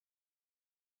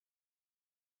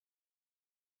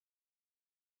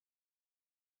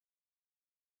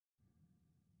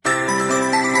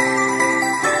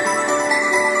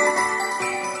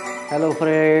Hello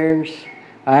friends,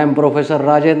 I am Professor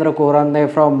Rajendra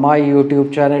Koranne from my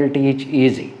YouTube channel Teach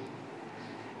Easy.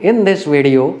 In this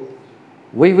video,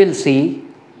 we will see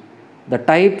the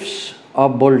types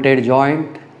of bolted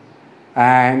joint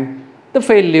and the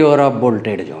failure of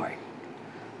bolted joint.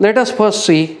 Let us first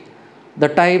see the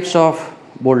types of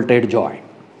bolted joint.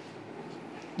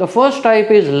 The first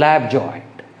type is lap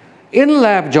joint. In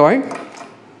lap joint,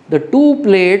 the two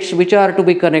plates which are to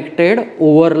be connected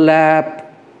overlap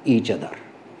each other.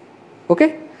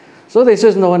 Okay? So this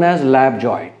is known as lap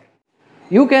joint.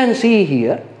 You can see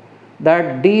here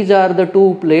that these are the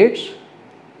two plates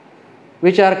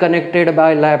which are connected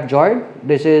by lap joint.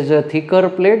 This is a thicker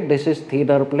plate, this is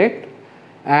thinner plate,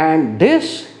 and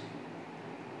this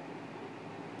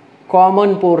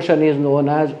common portion is known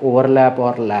as overlap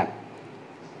or lap.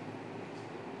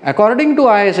 According to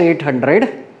IS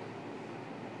 800,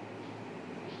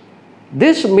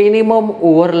 this minimum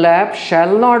overlap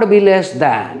shall not be less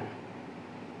than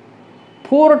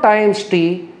 4 times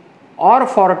T or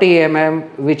 40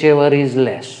 mm, whichever is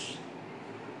less.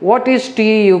 What is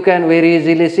T? You can very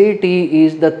easily see. T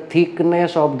is the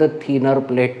thickness of the thinner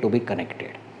plate to be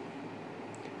connected.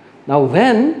 Now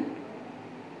when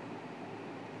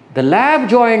the lap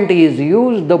joint is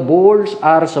used, the bolts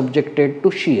are subjected to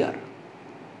shear.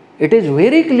 It is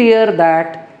very clear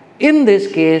that in this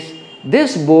case,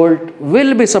 this bolt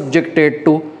will be subjected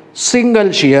to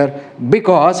single shear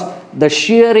because the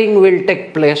shearing will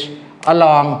take place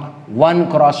along one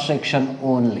cross section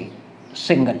only,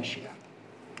 single shear.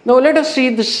 Now let us see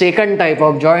the second type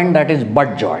of joint, that is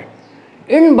butt joint.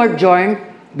 In butt joint,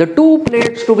 the two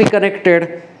plates to be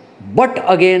connected butt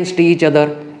against each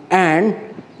other and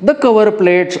the cover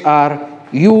plates are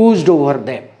used over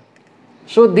them.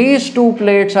 So these two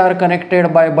plates are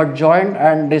connected by butt joint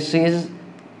and this is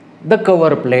the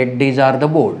cover plate, these are the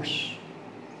bolts.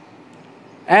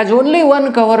 As only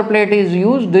one cover plate is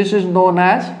used, this is known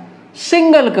as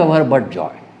single cover butt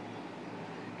joint.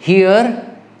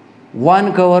 Here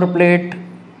one cover plate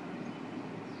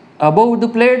above the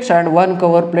plates and one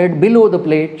cover plate below the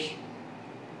plates.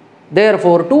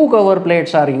 Therefore two cover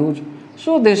plates are used.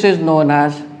 So this is known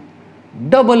as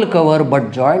double cover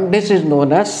butt joint. This is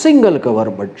known as single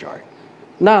cover butt joint.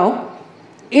 Now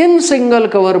in single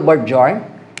cover butt joint,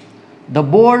 the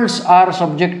bolts are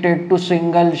subjected to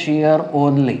single shear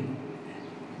only.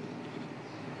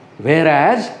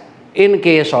 Whereas in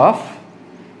case of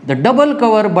the double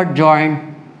cover butt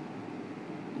joint,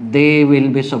 they will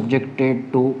be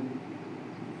subjected to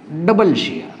double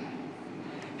shear.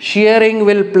 Shearing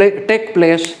will take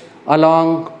place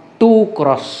along two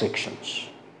cross sections.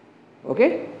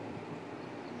 Okay?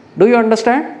 Do you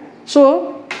understand?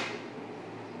 So,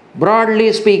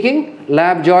 broadly speaking,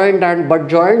 lap joint and butt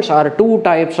joints are two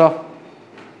types of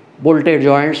bolted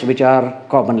joints which are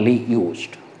commonly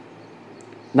used.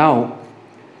 Now,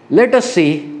 let us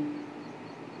see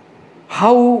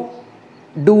how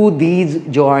do these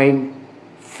joints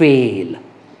fail.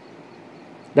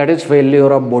 That is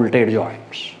failure of bolted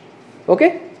joints.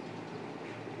 Okay?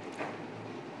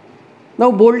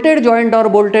 Now, bolted joint or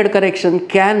bolted connection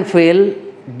can fail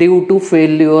due to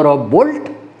failure of bolt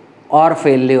or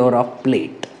failure of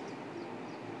plate.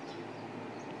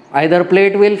 Either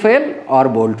plate will fail or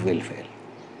bolt will fail.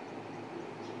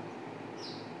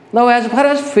 Now, as far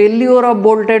as failure of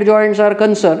bolted joints are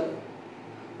concerned,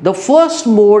 the first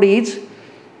mode is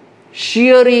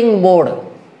shearing mode.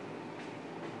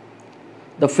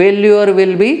 The failure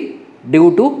will be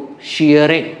due to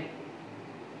shearing.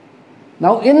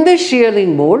 Now in this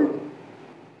shearing mode,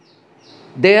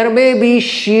 there may be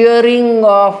shearing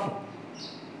of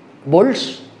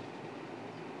bolts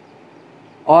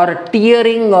or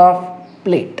tearing of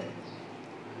plate.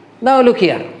 Now look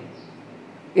here.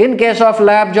 In case of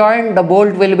lap joint, the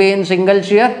bolt will be in single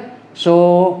shear.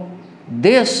 So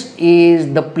this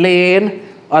is the plane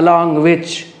along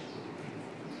which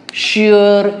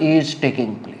shear is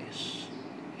taking place.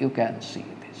 You can see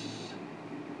this.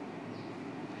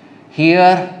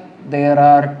 Here there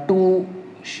are two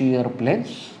shear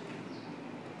planes.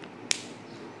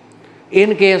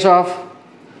 In case of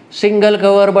single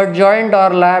cover butt joint or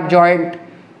lap joint,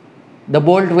 the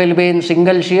bolt will be in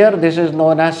single shear. This is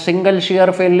known as single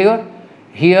shear failure.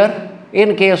 Here,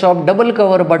 in case of double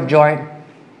cover butt joint,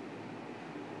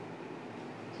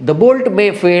 the bolt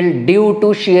may fail due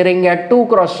to shearing at two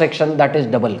cross section, that is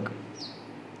double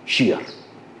shear.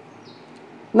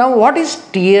 Now what is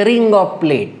tearing of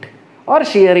plate or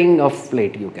shearing of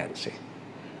plate, you can say?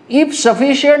 If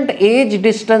sufficient edge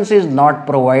distance is not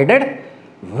provided,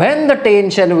 when the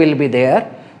tension will be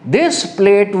there, this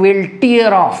plate will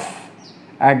tear off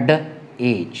at the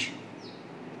edge.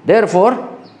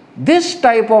 Therefore, This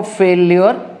type of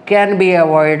failure can be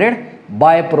avoided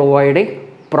by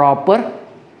providing proper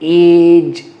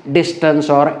edge distance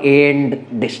or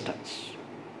end distance.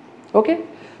 Okay.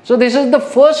 So this is the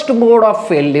first mode of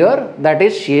failure, that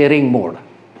is shearing mode.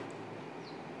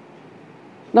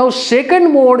 Now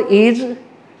second mode is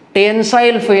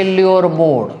tensile failure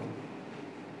mode.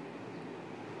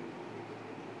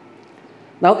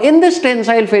 Now in this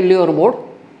tensile failure mode,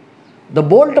 the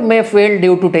bolt may fail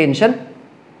due to tension,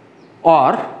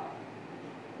 or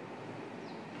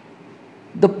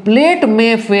the plate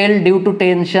may fail due to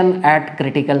tension at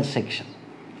critical section.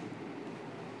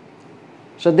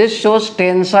 So this shows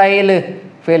tensile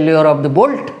failure of the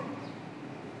bolt.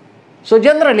 So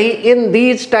generally in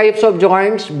these types of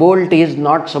joints, bolt is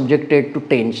not subjected to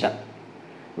tension.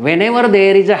 Whenever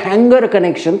there is a hanger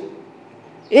connection,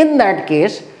 in that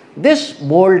case this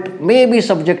bolt may be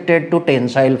subjected to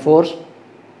tensile force.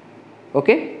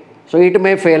 Okay, so it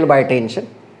may fail by tension.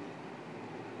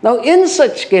 Now in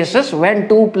such cases, when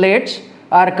two plates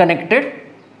are connected,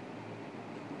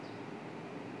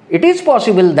 it is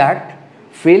possible that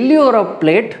failure of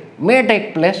plate may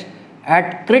take place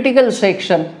at critical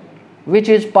section which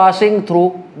is passing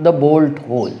through the bolt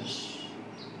holes.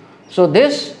 So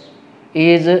this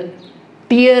is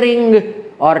tearing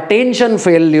or tension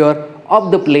failure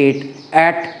of the plate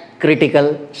at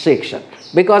critical section,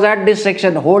 because at this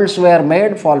section holes were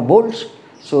made for bolts,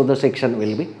 so the section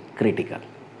will be critical.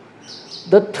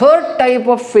 The third type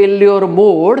of failure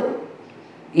mode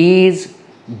is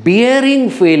bearing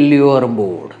failure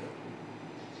mode.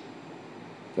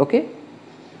 Okay.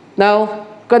 Now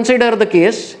consider the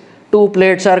case, two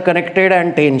plates are connected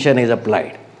and tension is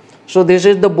applied. So this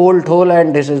is the bolt hole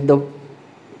and this is the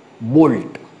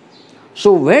bolt.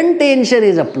 So when tension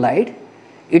is applied,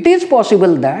 it is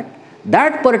possible that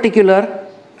that particular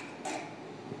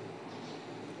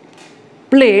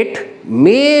plate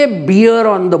may bear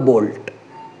on the bolt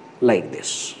like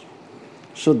this.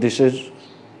 So this is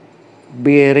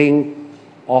bearing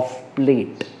of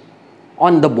plate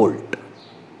on the bolt,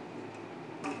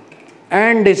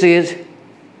 and this is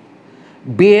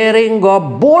bearing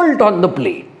of bolt on the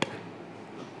plate.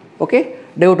 Okay,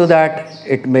 due to that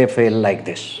it may fail like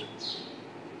this.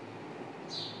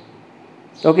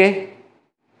 Okay,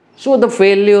 so the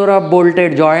failure of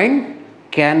bolted joint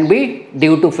can be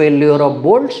due to failure of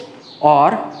bolts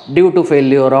or due to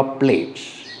failure of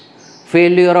plates.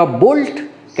 Failure of bolt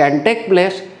can take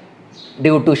place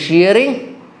due to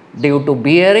shearing, due to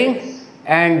bearing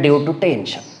and due to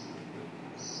tension.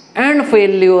 And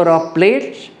failure of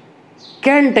plates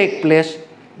can take place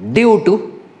due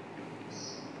to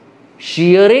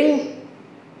shearing,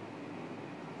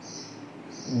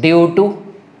 due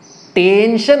to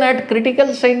tension at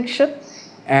critical section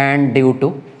and due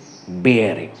to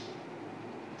bearing.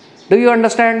 Do you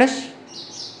understand this?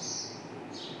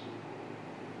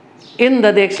 In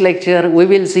the next lecture, we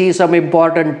will see some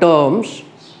important terms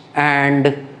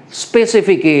and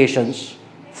specifications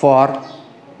for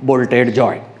bolted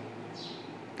joint.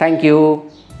 Thank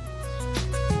you.